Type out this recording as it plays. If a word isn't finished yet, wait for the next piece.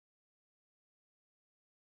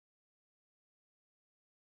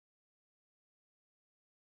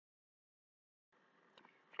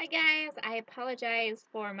Hi guys, I apologize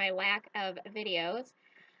for my lack of videos.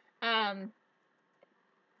 Um,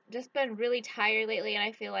 just been really tired lately and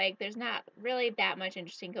I feel like there's not really that much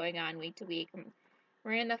interesting going on week to week.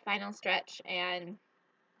 We're in the final stretch and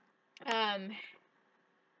um,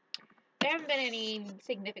 there haven't been any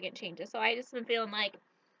significant changes. So I just been feeling like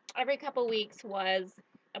every couple weeks was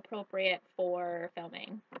appropriate for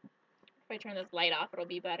filming. If I turn this light off, it'll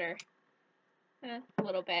be better. A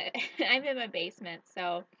little bit. I'm in my basement,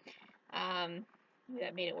 so maybe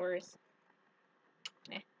that made it worse.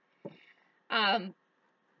 Eh. Um,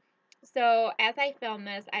 So as I film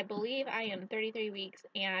this, I believe I am 33 weeks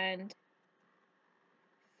and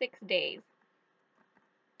 6 days.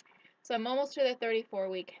 So I'm almost to the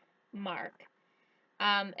 34-week mark.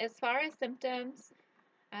 As far as symptoms,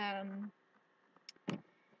 um,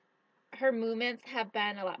 her movements have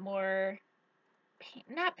been a lot more,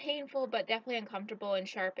 not painful, but definitely uncomfortable and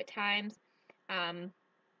sharp at times.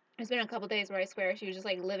 There's been a couple days where I swear she was just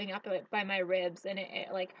like living up by my ribs and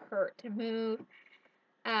it like hurt to move.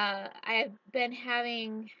 I've been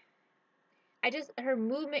having, her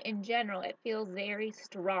movement in general, it feels very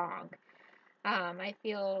strong. I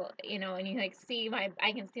feel, and you like see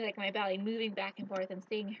I can see like my belly moving back and forth and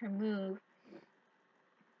seeing her move.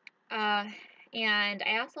 Uh, and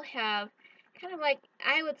I also have kind of like,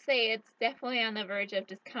 I would say it's definitely on the verge of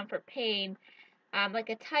discomfort pain, like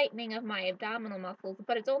a tightening of my abdominal muscles,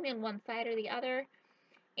 but it's only on one side or the other.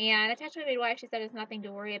 And I talked to my midwife, she said it's nothing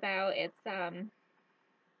to worry about. It's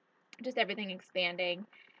just everything expanding.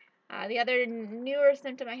 The other newer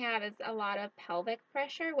symptom I have is a lot of pelvic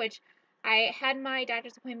pressure, which I had my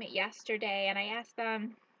doctor's appointment yesterday, and I asked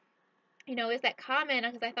them, is that common?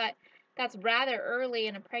 Because I thought that's rather early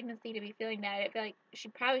in a pregnancy to be feeling that. I feel like she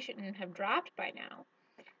probably shouldn't have dropped by now.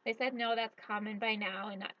 They said, no, that's common by now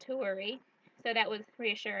and not to worry. So that was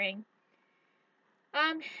reassuring.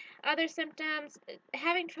 Um, Other symptoms,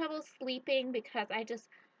 having trouble sleeping because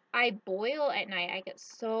I boil at night. I get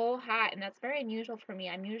so hot, and that's very unusual for me.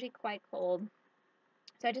 I'm usually quite cold.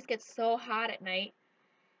 So I just get so hot at night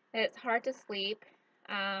that it's hard to sleep.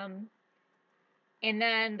 Um, and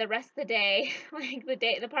then the rest of the day, like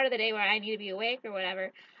the part of the day where I need to be awake or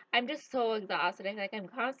whatever, I'm just so exhausted. I feel like I'm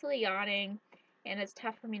constantly yawning, and it's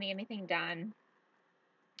tough for me to get anything done.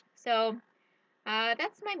 So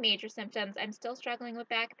that's my major symptoms. I'm still struggling with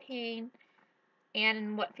back pain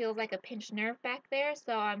and what feels like a pinched nerve back there.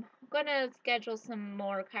 So I'm gonna schedule some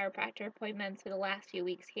more chiropractor appointments for the last few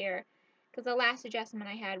weeks here, because the last adjustment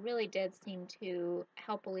I had really did seem to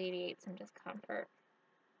help alleviate some discomfort.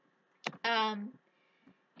 Um,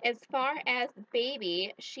 as far as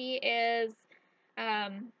baby, she is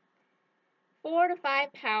um, 4 to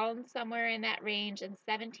 5 pounds, somewhere in that range, and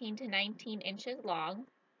 17 to 19 inches long.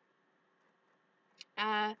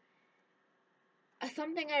 Uh,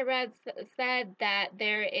 Something I read said that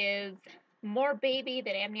there is more baby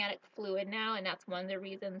than amniotic fluid now, and that's one of the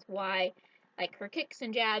reasons why, like, her kicks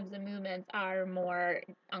and jabs and movements are more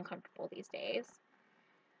uncomfortable these days.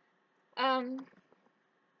 Um,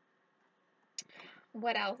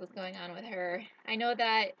 what else is going on with her? I know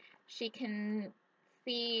that she can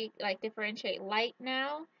see, like, differentiate light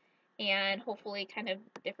now, and hopefully kind of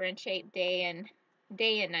differentiate day and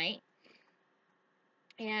night.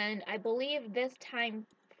 And I believe this time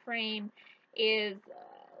frame is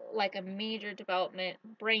like a major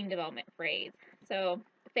brain development phase. So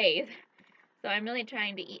I'm really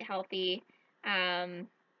trying to eat healthy,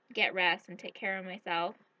 get rest, and take care of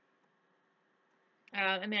myself.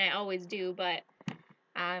 I mean, I always do, but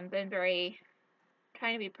I've been trying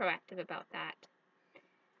to be proactive about that.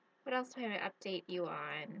 What else do I have to update you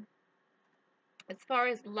on? As far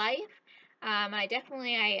as life, I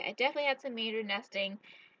definitely had some major nesting.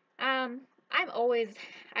 Um, I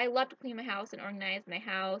love to clean my house and organize my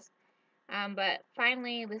house. But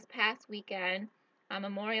finally, this past weekend,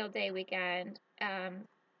 Memorial Day weekend,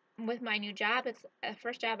 with my new job, it's the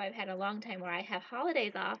first job I've had in a long time where I have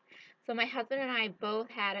holidays off. So my husband and I both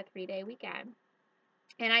had a 3-day weekend.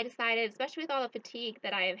 And I decided, especially with all the fatigue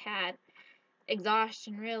that I have had,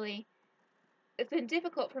 exhaustion really, it's been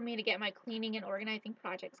difficult for me to get my cleaning and organizing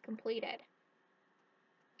projects completed.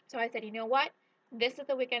 So I said, you know what? This is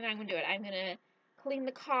the weekend I'm going to do it. I'm going to clean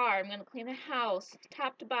the car. I'm going to clean the house,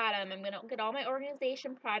 top to bottom. I'm going to get all my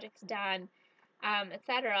organization projects done,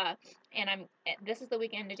 etc. And this is the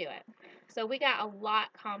weekend to do it. So we got a lot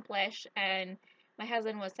accomplished, and my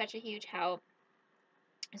husband was such a huge help.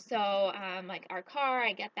 So, like our car,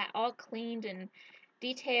 I get that all cleaned and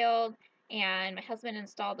detailed, and my husband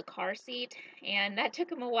installed the car seat, and that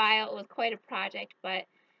took him a while. It was quite a project, but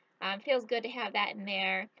feels good to have that in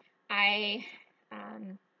there. I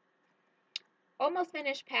almost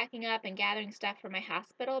finished packing up and gathering stuff for my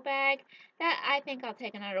hospital bag. That I think I'll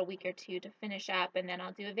take another week or two to finish up, and then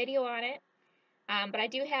I'll do a video on it. But I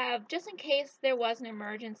do have, just in case there was an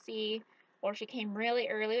emergency or she came really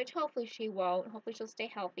early, which hopefully she won't. Hopefully she'll stay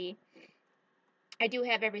healthy. I do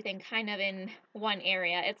have everything kind of in one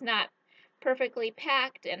area. It's not perfectly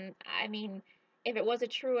packed, and I mean, if it was a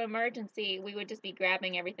true emergency, we would just be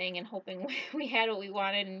grabbing everything and hoping we had what we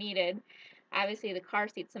wanted and needed. Obviously, the car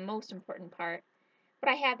seat's the most important part. But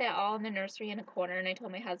I have that all in the nursery in a corner, and I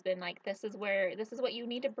told my husband, like, this is what you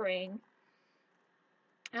need to bring.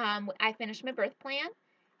 I finished my birth plan,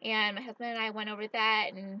 and my husband and I went over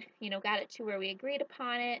that and, got it to where we agreed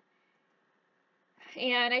upon it.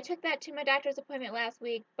 And I took that to my doctor's appointment last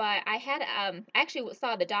week, but I actually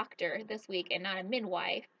saw the doctor this week and not a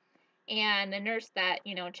midwife. And the nurse that,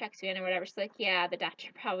 checks you in or whatever, she's like, yeah, the doctor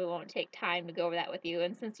probably won't take time to go over that with you.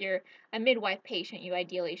 And since you're a midwife patient, you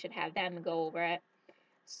ideally should have them go over it.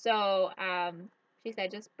 So, she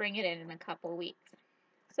said, just bring it in a couple weeks.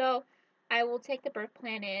 So, I will take the birth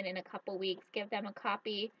plan in a couple weeks, give them a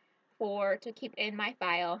copy to keep in my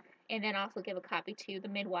file, and then also give a copy to the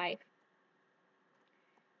midwife.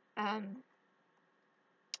 And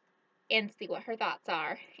see what her thoughts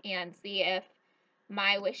are, and see if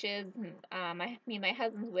my wishes, my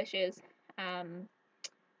husband's wishes,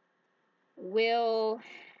 will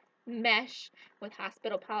mesh with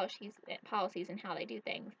hospital policies and how they do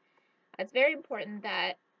things. It's very important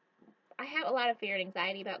that I have a lot of fear and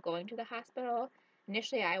anxiety about going to the hospital.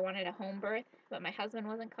 Initially, I wanted a home birth, but my husband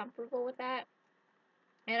wasn't comfortable with that.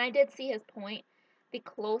 And I did see his point. The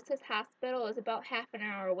closest hospital is about half an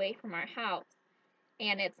hour away from our house,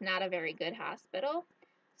 and it's not a very good hospital.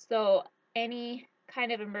 So any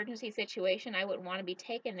kind of emergency situation, I wouldn't want to be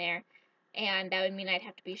taken there, and that would mean I'd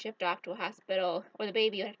have to be shipped off to a hospital, or the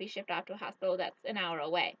baby would have to be shipped off to a hospital that's an hour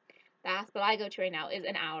away. The hospital I go to right now is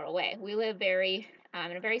an hour away. We live in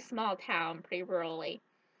a very small town, pretty rurally.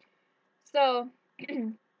 So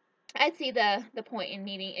I'd see the point in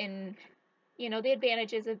the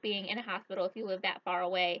advantages of being in a hospital if you live that far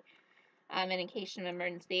away, and in case of an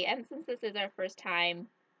emergency. And since this is our first time,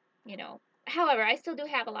 however, I still do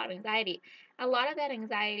have a lot of anxiety. A lot of that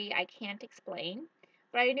anxiety I can't explain,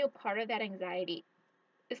 but I knew part of that anxiety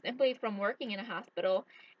is simply from working in a hospital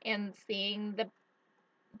and seeing the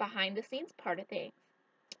behind the scenes part of things,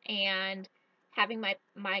 and having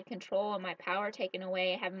my control and my power taken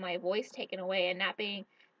away, having my voice taken away, and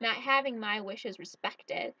not having my wishes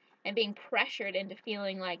respected, and being pressured into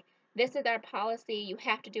feeling like this is our policy, you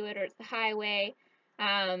have to do it or it's the highway,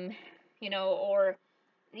 or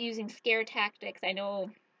using scare tactics. I know,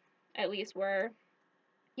 at least I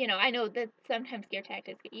know that sometimes scare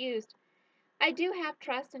tactics get used. I do have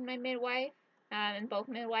trust in my midwife, and both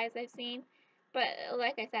midwives I've seen, but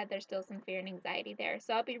like I said, there's still some fear and anxiety there.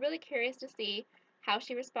 So I'll be really curious to see how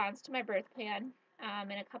she responds to my birth plan,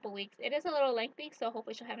 in a couple weeks. It is a little lengthy, so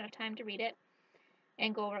hopefully she'll have enough time to read it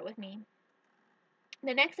and go over it with me.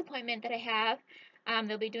 The next appointment that I have,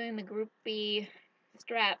 they'll be doing the Group B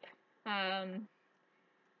strep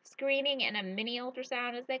screening and a mini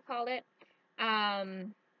ultrasound, as they call it.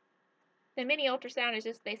 The mini ultrasound is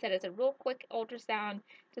just, they said it's a real quick ultrasound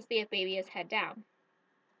to see if baby is head down.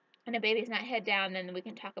 And if baby's not head down, then we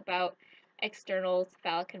can talk about external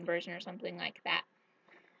cephalic conversion or something like that.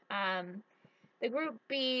 The Group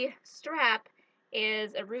B strep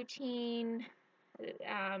is a routine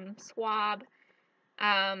swab,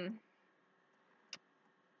 and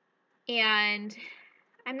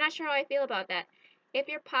I'm not sure how I feel about that. If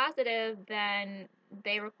you're positive, then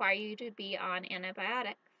they require you to be on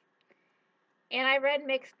antibiotics. And I read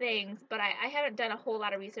mixed things, but I haven't done a whole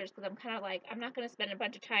lot of research because I'm kind of like, I'm not going to spend a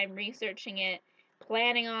bunch of time researching it,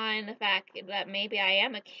 planning on the fact that maybe I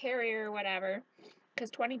am a carrier or whatever, because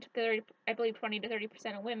 20 to 30, I believe 20 to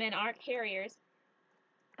 30% of women are carriers.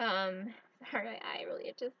 Sorry, I really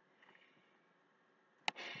itches.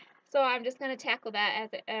 So I'm just going to tackle that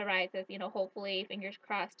as it arises, hopefully, fingers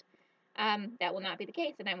crossed, that will not be the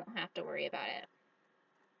case and I won't have to worry about it.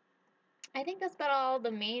 I think that's about all the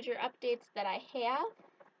major updates that I have.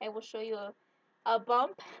 I will show you a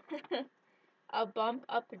bump, a bump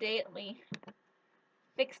update. Let me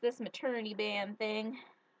fix this maternity band thing.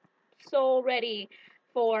 So ready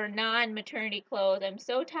for non-maternity clothes. I'm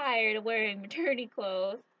so tired of wearing maternity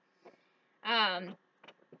clothes. And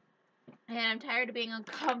I'm tired of being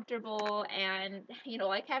uncomfortable and,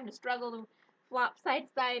 like having to struggle to flop side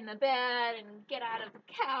to side in the bed and get out of the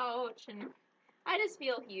couch. And I just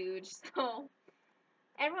feel huge. So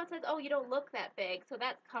everyone says, oh, you don't look that big. So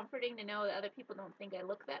that's comforting to know that other people don't think I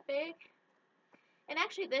look that big. And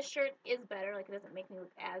actually, this shirt is better. Like, it doesn't make me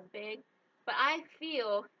look as big. but I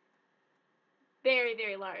feel very,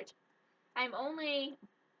 very large. I'm only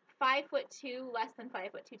 5'2", less than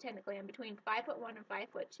 5'2" technically. I'm between 5'1" and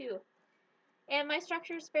 5'2", and my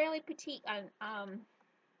structure is fairly petite.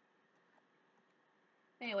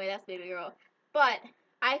 Anyway, that's baby girl. But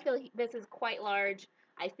I feel this is quite large.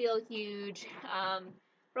 I feel huge.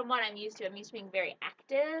 From what I'm used to being very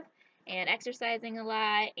active and exercising a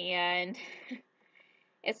lot, and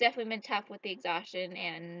it's definitely been tough with the exhaustion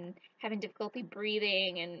and having difficulty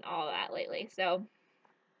breathing and all that lately. So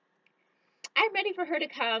I'm ready for her to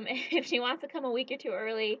come. If she wants to come a week or two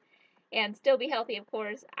early and still be healthy, of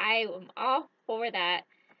course, I am all for that.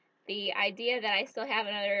 The idea that I still have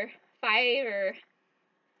another 5 or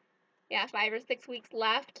 6 weeks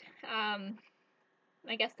left.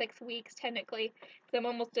 I guess 6 weeks technically, because I'm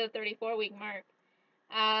almost to the 34-week mark.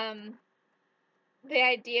 The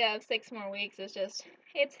idea of 6 more weeks is just,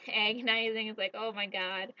 it's agonizing. It's like, oh my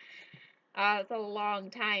God, it's a long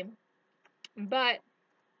time. But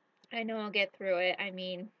I know I'll get through it. I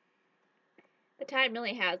mean, the time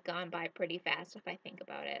really has gone by pretty fast if I think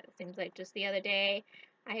about it. It seems like just the other day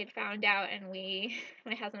I had found out, and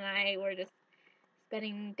my husband and I were just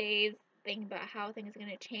spending days thinking about how things are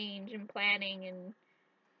going to change and planning and,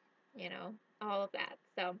 all of that.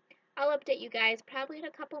 So I'll update you guys probably in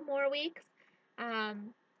a couple more weeks.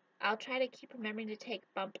 I'll try to keep remembering to take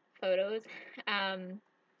bump photos.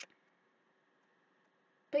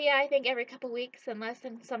 But yeah, I think every couple weeks, unless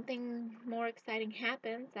something more exciting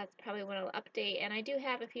happens, that's probably when I'll update. And I do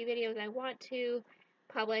have a few videos I want to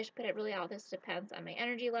publish, but it really all just depends on my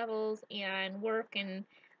energy levels and work and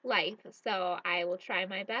life. So I will try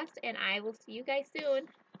my best, and I will see you guys soon.